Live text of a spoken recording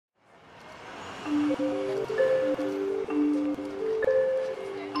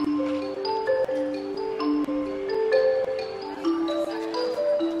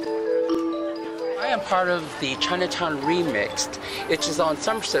part of the Chinatown Remixed, which is on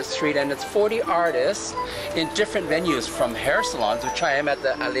Somerset Street, and it's 40 artists in different venues, from hair salons, which I am at the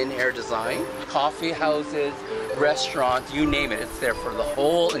Alin Hair Design, coffee houses, restaurants, you name it. It's there for the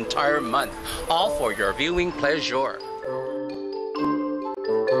whole entire month, all for your viewing pleasure.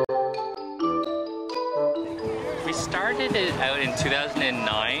 We started it out in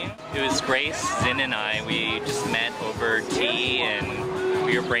 2009. It was Grace, Zin, and I. We just met over tea and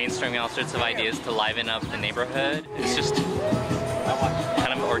we were brainstorming all sorts of ideas to liven up the neighborhood. It's just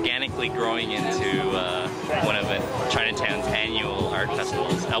kind of organically growing into one of Chinatown's annual art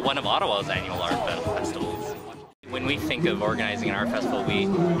festivals, one of Ottawa's annual art festivals. When we think of organizing an art festival,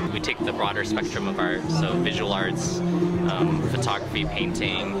 we take the broader spectrum of art, so visual arts, photography,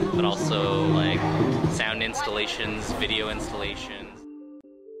 painting, but also like sound installations, video installations.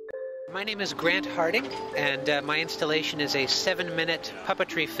 My name is Grant Harding, and my installation is a 7-minute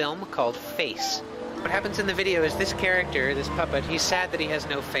puppetry film called Face. What happens in the video is this character, this puppet, he's sad that he has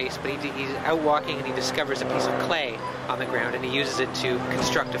no face, but he's out walking and he discovers a piece of clay on the ground and he uses it to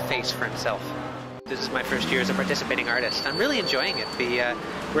construct a face for himself. This is my first year as a participating artist. I'm really enjoying it. The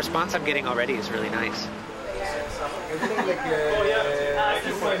response I'm getting already is really nice.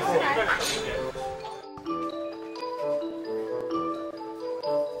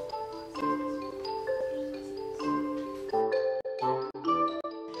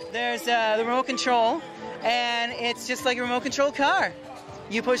 There's the remote control, and it's just like a remote control car.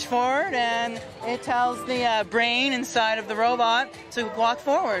 You push forward and it tells the brain inside of the robot to walk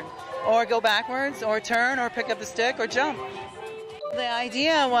forward, or go backwards, or turn, or pick up the stick, or jump. The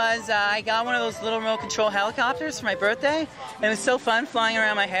idea was I got one of those little remote control helicopters for my birthday, and it was so fun flying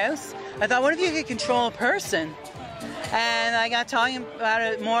around my house. I thought, what if you could control a person? And I got talking about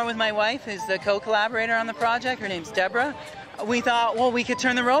it more with my wife, who's the co-collaborator on the project. Her name's Deborah. We thought, well, we could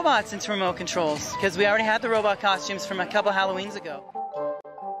turn the robots into remote controls, because we already had the robot costumes from a couple Halloweens ago.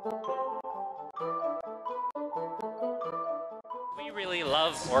 We really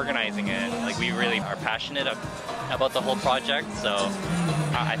love organizing it. Like, we really are passionate about the whole project, so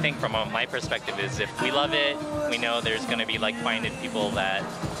I think from my perspective is if we love it, we know there's going to be like-minded people that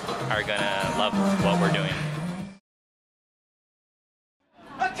are going to love what we're doing.